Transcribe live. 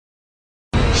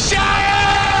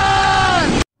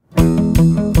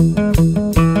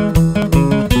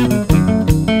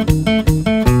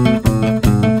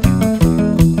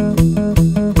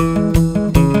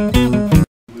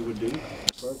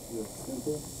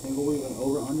single weave and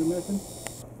over under method.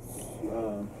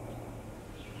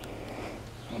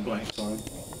 I'm blank, sorry.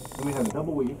 Then we have a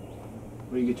double weave,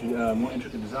 where you get your more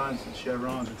intricate designs,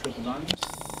 chevrons and triple diamonds.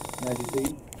 And as you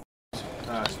see,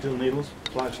 steel needles,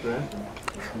 flax thread,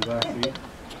 and glass bead.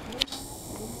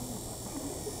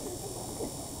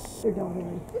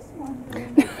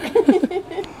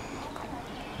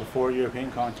 Before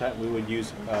European contact, we would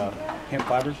use hemp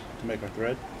fibers to make our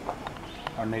thread.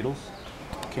 Our needles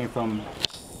came from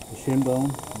the shin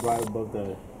bone, right above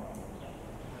the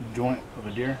joint of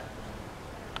a deer.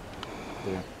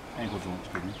 The ankle joint,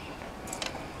 excuse me.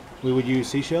 We would use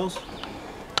seashells,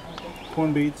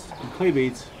 corn beads, and clay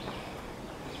beads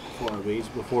for our beads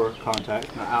before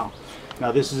contact. Now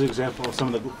this is an example of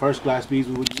some of the first glass beads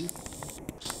we would use.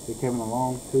 They came in a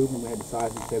long tube and we had to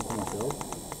size and shape them ourselves.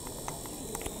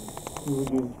 We would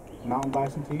use mountain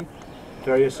bison teeth,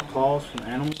 various claws from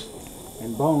animals,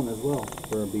 and bone as well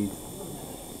for our beads.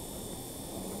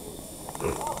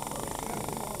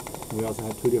 We also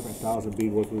have two different styles of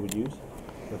beadwork we would use.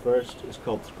 The first is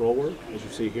called scroll work, as you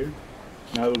see here.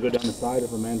 Now it would go down the side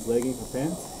of a man's leggings or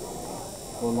pants,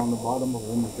 or along the bottom of a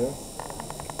woman's dress.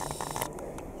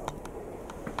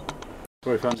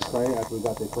 So we found the clay. After we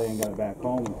got the clay and got it back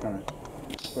home, we kind of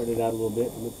spread it out a little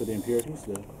bit to look for the impurities,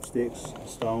 the sticks, the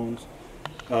stones,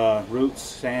 roots,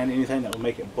 sand, anything that would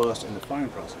make it bust in the firing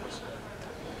process.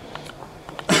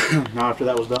 Now after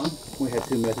that was done, we had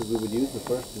two methods we would use. The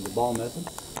first is the ball method,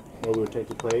 where we would take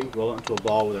the clay, roll it into a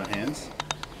ball with our hands.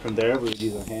 From there, we would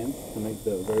use our hands to make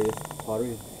the various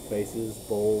pottery, vases,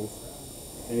 bowls,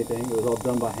 anything. It was all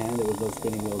done by hand. There was no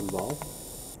spinning wheels involved.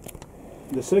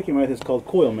 The second method is called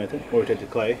coil method, where we take the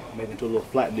clay, make it into a little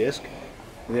flat disc,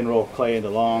 and then roll clay into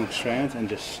long strands and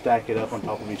just stack it up on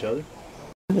top of each other.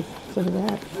 Look at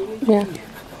that. Yeah.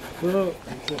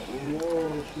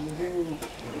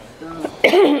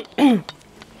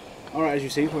 Alright, as you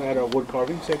see, we're at our wood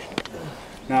carving section.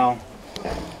 Now,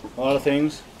 a lot of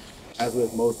things, as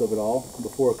with most of it all,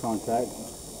 before contact,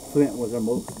 flint was our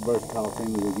most versatile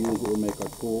thing we would use. It would make our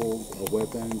tools, our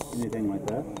weapons, anything like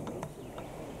that.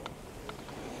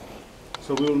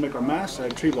 So we would make our masks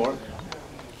out of tree bark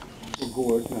or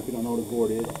gourds. Now if you don't know what a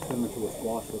gourd is, it's similar to a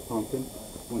squash or a pumpkin.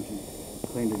 Once you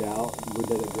cleaned it out, we'd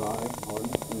let it dry, harden,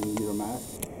 and then use our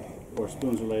mask or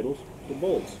spoons or ladles for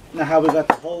bowls. Now how we got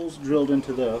the holes drilled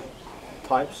into the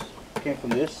pipes came from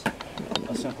this,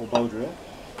 a simple bow drill.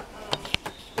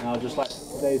 Now just like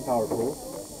today's power tool,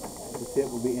 the tip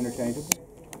will be interchangeable.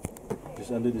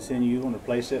 Just undo the sinew and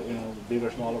replace it, big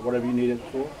or smaller, whatever you need it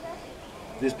for.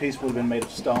 This piece would have been made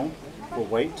of stone for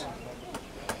weight.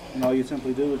 And all you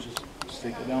simply do is just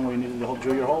stick it down where you need it to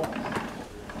drill your hole.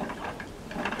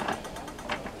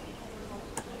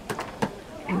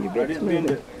 And your I bit's didn't bend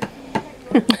moving. it.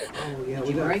 Oh yeah,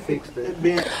 we gotta fix it. It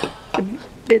bent. The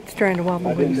bit's trying to wobble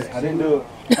I didn't do it.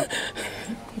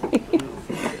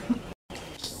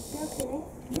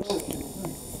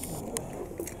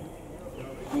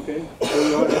 Okay, so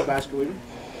we are at a basket weaver.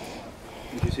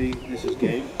 As you see, this is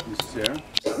Gabe, this is Sarah.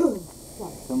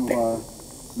 Some of our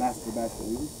master basket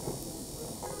weavers.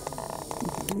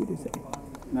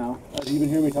 Now, as you've been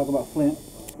hearing me talk about flint,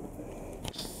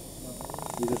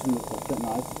 these are some of the flint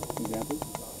knives, examples.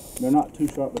 They're not too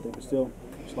sharp, but they can still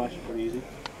slash it pretty easy.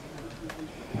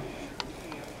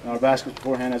 Now our baskets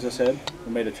beforehand, as I said,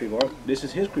 were made of tree bark. This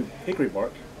is hickory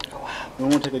bark. Oh, wow.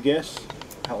 Anyone want to take a guess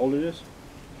how old it is?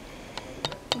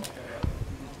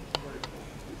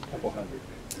 Couple hundred.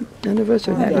 None of us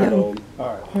are that young. Old.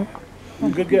 All right.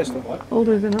 Good guess, though. What?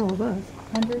 Older than all of us.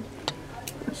 100?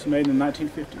 It's made in the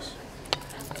 1950s.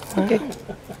 Okay.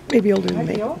 Maybe older than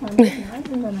me. Mine's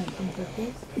in the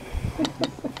 1950s.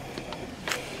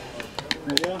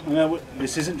 Yeah, and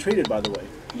this isn't treated, by the way.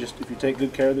 Just if you take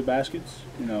good care of the baskets,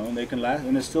 and they can last,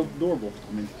 and it's still durable.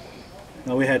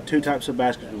 Now we had two types of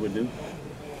baskets we would do.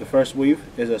 The first weave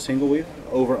is a single weave,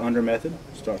 over-under method.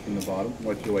 Start from the bottom,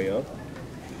 work your way up.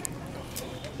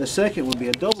 The second would be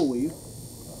a double weave.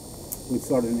 We'd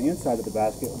start on the inside of the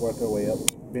basket, work our way up,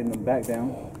 bend them back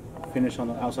down, finish on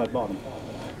the outside bottom.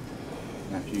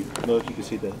 Now if you look, you can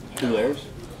see the two layers.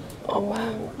 Oh,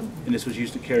 wow. And this was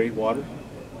used to carry water.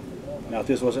 Now if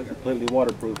this wasn't completely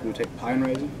waterproof, we would take pine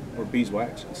resin or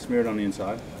beeswax and smear it on the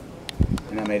inside,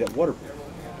 and that made it waterproof.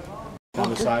 On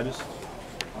the side is,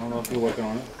 I don't know if you're working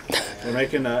on it, they're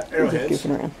making arrowheads.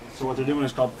 So what they're doing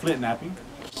is called flint napping.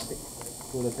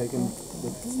 So they're taking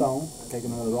the stone,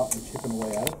 taking another rock and chipping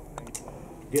away at it,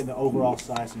 getting the overall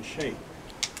size and shape.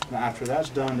 Now after that's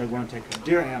done, they're going to take a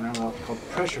deer antler called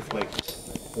pressure flake.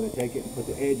 So they take it and put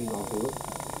the edges onto it.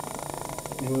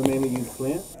 And we mainly use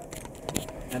flint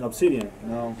and obsidian.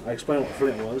 Now I explained what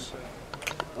flint was.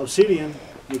 Obsidian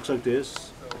looks like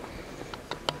this.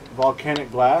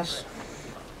 Volcanic glass.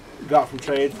 Got from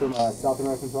trade from South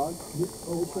American tribe.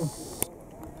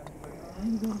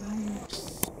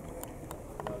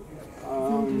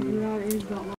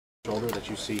 Shoulder that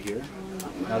you see here.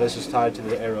 Now this is tied to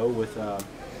the arrow with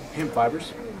hemp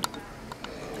fibers.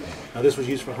 Now this was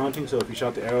used for hunting, so if you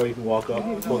shot the arrow, you can walk up,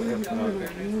 pull the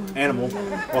animal,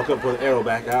 walk up, pull the arrow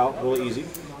back out, really easy.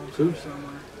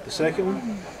 The second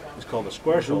one is called a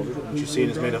square shoulder, which you see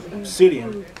is made of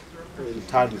obsidian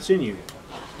tied to the sinew.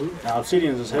 Now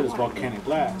obsidian, as I said, is volcanic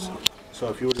glass. So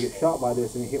if you were to get shot by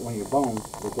this and you hit one of your bones,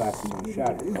 the glass is going to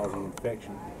shatter, causing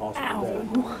infection, possible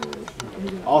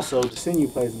death. Also, the sinew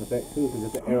plays an effect too, because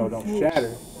if the arrow don't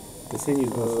shatter, the sinew is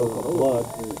going to soak up blood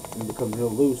and become real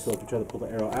loose. So if you try to pull the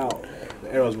arrow out,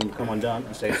 the arrow is going to come undone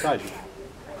and stay inside you.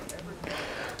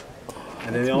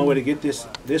 And then the only way to get this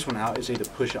one out is either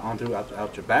push it on through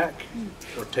out your back,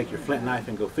 or take your flint knife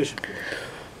and go fishing for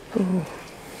it.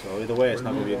 So either way, it's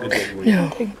not going to be a good day for you.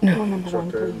 No.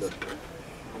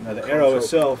 Now the arrow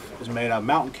itself is made out of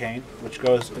mountain cane, which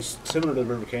is similar to the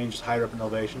river cane, just higher up in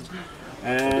elevations,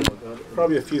 and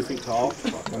probably a few feet tall,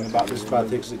 and about as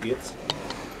thick as it gets.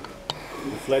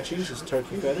 The fletchings is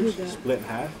turkey feathers, split in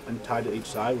half and tied to each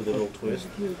side with a little twist.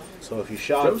 So if you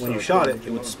when you shot it,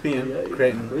 it would spin,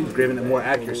 giving it more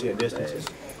accuracy at distances.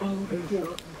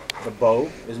 The bow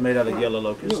is made out of yellow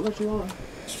locust,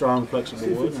 strong, flexible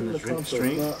wood, and the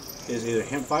string is either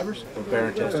hemp fibers or bear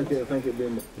intestines.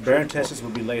 The bear intestines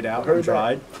will be laid out and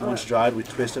dried. Once dried, we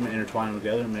twist them and intertwine them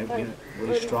together and make a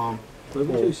really strong pull.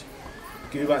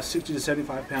 Give you about 60 to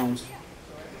 75 pounds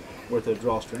worth of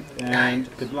drawstring, and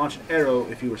could launch an arrow,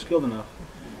 if you were skilled enough,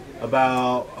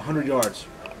 about 100 yards.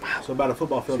 So about a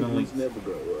football field in length.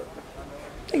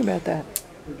 Think about that.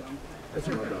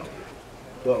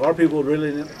 But our people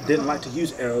really didn't like to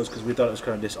use arrows because we thought it was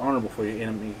kind of dishonorable for your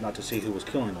enemy not to see who was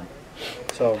killing them.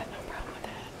 So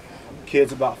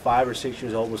kids about 5 or 6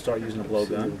 years old would start using a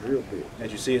blowgun.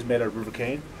 As you see, it's made out of river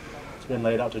cane. It's been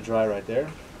laid out to dry right there.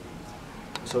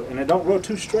 So, and it don't grow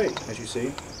too straight, as you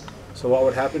see. So what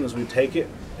would happen is we'd take it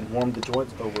and warm the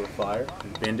joints over a fire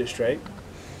and bend it straight.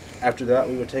 After that,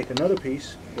 we would take another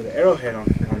piece with an arrowhead on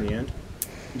the end,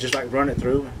 and just like run it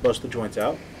through and bust the joints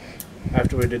out.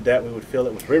 After we did that, we would fill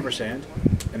it with river sand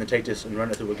and then take this and run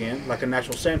it through again, like a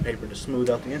natural sandpaper, to smooth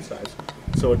out the insides,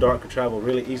 so a dart could travel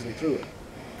really easily through it.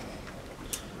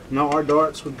 Now our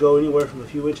darts would go anywhere from a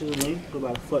few inches in length to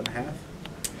about 1.5 feet.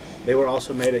 They were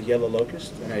also made of yellow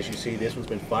locust, and as you see, this one's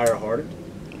been fire hardened,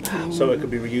 so it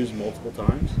could be reused multiple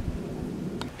times.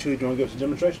 Chewy, do you want to give us a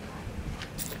demonstration?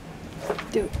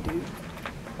 Do it, dude.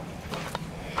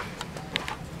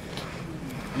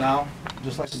 Now,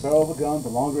 just like the barrel of a gun, the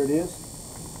longer it is,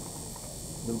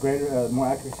 the greater, more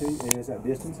accuracy it is at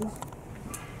distances.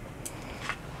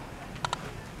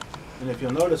 And if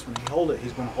you'll notice, when you hold it,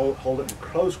 he's going to hold it in a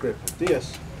close grip like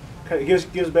this. It gives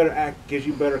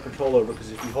you better control over it,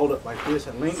 because if you hold it like this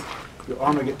at length, your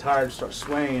arm will get tired, start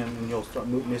swaying, and you'll start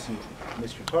miss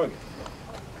your target.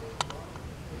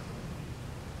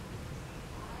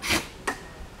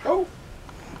 Oh!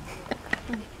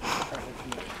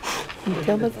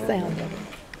 Tell me the sound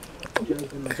of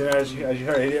it. So as you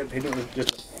heard, he didn't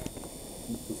just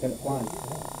send it flying.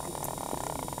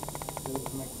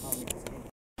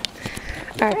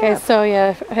 Okay, so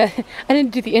yeah, I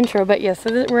didn't do the intro, but yeah,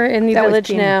 so we're in the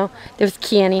village now. There's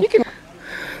Kenny.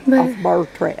 Off bird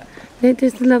trap.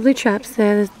 There's the lovely traps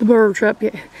there. There's the bird trap.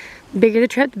 Yeah. The bigger the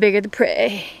trap, the bigger the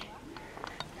prey.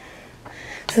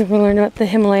 So we learned about the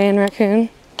Himalayan raccoon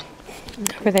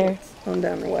over there. On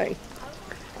down the way.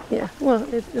 Yeah, well,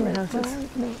 it's in the houses.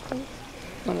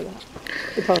 One of that.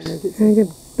 The problem is There's a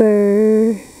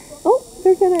bird. oh,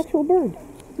 there's an actual bird.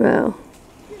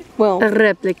 Well, a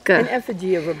replica. An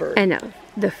effigy of a bird. I know.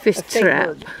 The fish A fake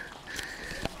trap.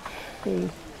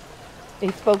 bird. A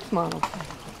spokesmodel.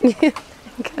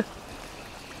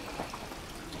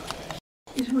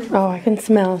 Oh, I can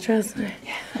smell, trust me.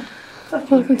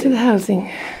 Welcome to the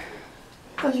housing.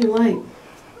 How's your light?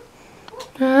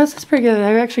 This is pretty good.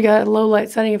 I've actually got a low light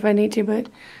setting if I need to, but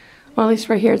well, at least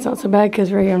right here it's not so bad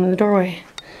because right here I'm in the doorway.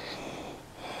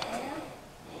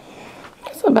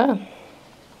 It's not bad.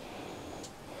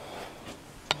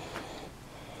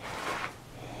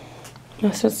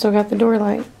 So it's still got the door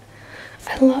light.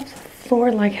 I love the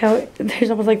floor, like how there's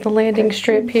almost like the landing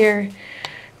strip here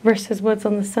versus what's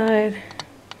on the side.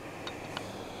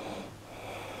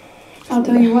 I'll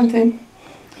tell you one thing.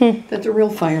 That's a real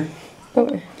fire.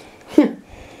 Oh,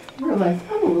 We're like,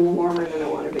 I'm a little warmer than I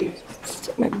want to be.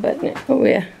 stick my butt in it. Oh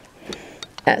yeah.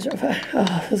 That's on fire.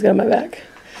 Oh, feels good on my back.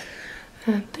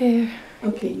 Right there.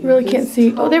 Okay. You really can't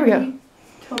see. Oh, there we go.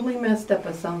 Totally messed up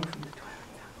a song from the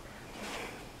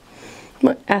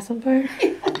What, ass on fire?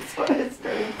 Twilight. That's what I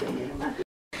started singing about.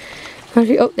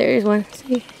 Oh, there is one.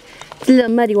 See? It's a little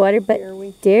muddy water, but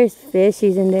there's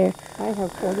fishies in there. I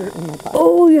have quarter in my pocket.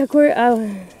 Oh, you have quarter. Oh.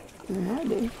 No, I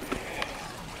do.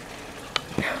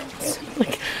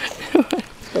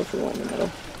 Go for one in the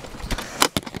middle.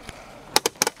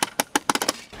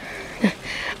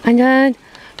 I'm done.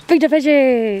 Big the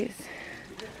fishies.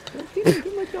 Don't do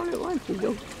too much on at once.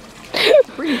 You'll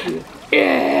freeze you.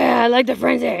 Yeah, I like the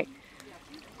frenzy.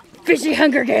 Fishy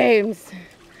Hunger Games.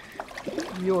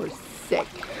 You're sick.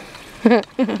 You're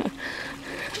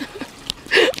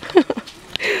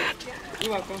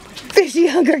welcome. Fishy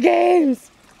Hunger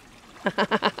Games.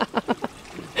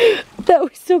 That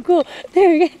was so cool. There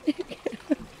we go.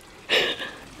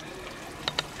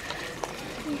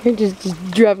 You're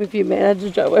just dropping a few, man. I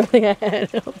just dropped everything I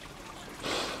had.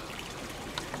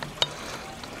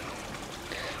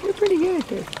 You're pretty good at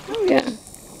this. Oh, yeah.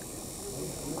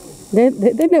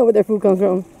 They know where their food comes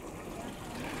from.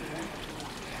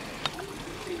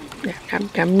 Nom,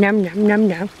 nom, nom, nom, nom,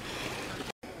 nom.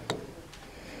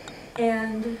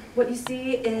 And what you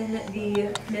see in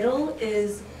the middle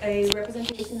is a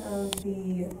representation of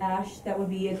the ash that would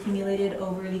be accumulated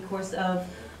over the course of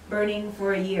burning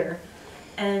for a year.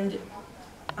 And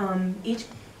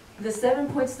the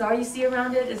 7-point star you see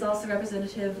around it is also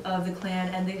representative of the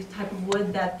clan and the type of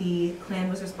wood that the clan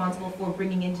was responsible for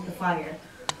bringing into the fire.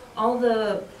 All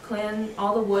the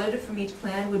wood from each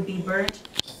clan would be burnt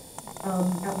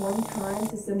at one time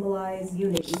to symbolize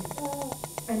unity.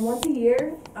 And once a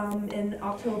year, in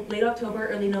late October,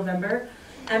 early November,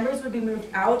 embers would be moved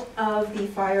out of the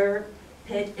fire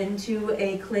pit into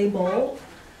a clay bowl,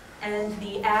 and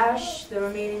the ash, the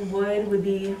remaining wood, would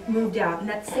be moved out.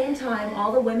 And at the same time,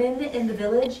 all the women in the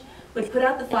village would put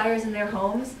out the fires in their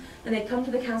homes, and they'd come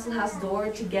to the council house door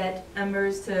to get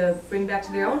embers to bring back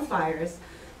to their own fires,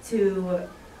 to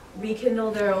rekindle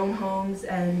their own homes.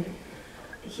 And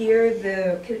here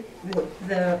the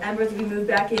embers would be moved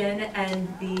back in and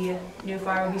the new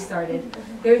fire would be started.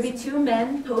 There would be 2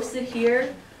 men posted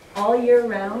here all year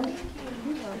round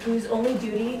whose only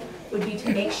duty would be to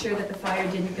make sure that the fire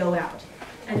didn't go out.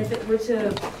 And if it were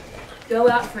to go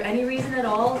out for any reason at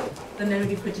all, the men would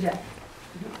be put to death.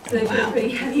 So they put a pretty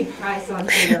heavy price on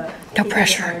the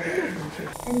pressure.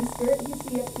 And the skirt you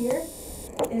see up here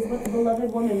is what the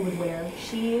beloved woman would wear.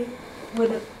 She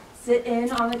would sit in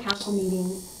on the council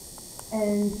meetings,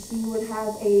 and she would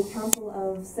have a council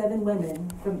of 7 women,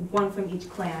 one from each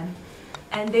clan.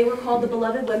 And they were called the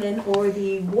beloved women, or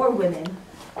the war women.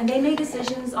 And they made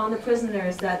decisions on the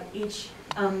prisoners that each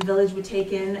village would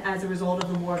take in as a result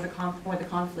of the war or the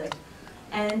conflict.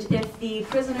 And if the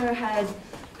prisoner had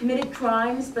committed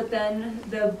crimes, but then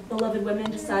the beloved women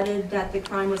decided that the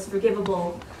crime was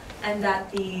forgivable and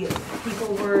that the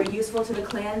people were useful to the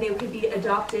clan, they could be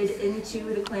adopted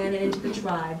into the clan and into the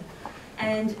tribe.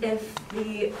 And if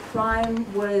the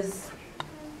crime was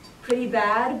pretty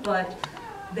bad, but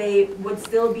they would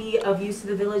still be of use to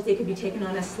the village, they could be taken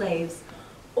on as slaves.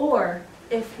 Or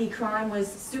if the crime was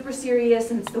super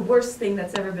serious and it's the worst thing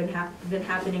that's ever been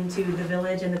happening to the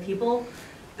village and the people,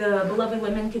 the beloved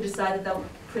women could decide that the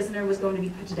prisoner was going to be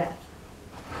put to death.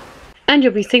 And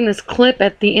you'll be seeing this clip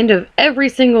at the end of every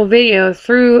single video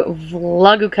through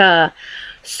Vlogukah.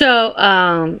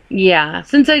 So, yeah,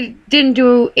 since I didn't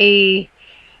do a,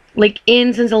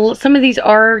 since some of these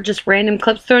are just random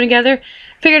clips thrown together,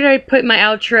 figured I'd put my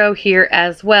outro here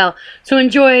as well. So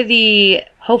enjoy the,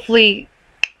 hopefully,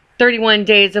 31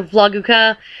 days of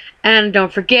Vlogukah, and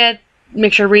don't forget,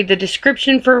 make sure to read the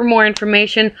description for more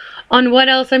information on what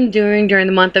else I'm doing during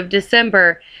the month of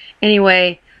December.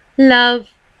 Anyway, love,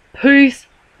 peace,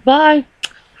 bye,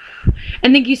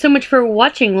 and thank you so much for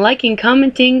watching, liking,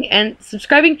 commenting, and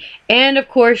subscribing, and of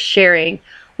course sharing.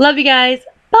 Love you guys,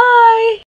 bye!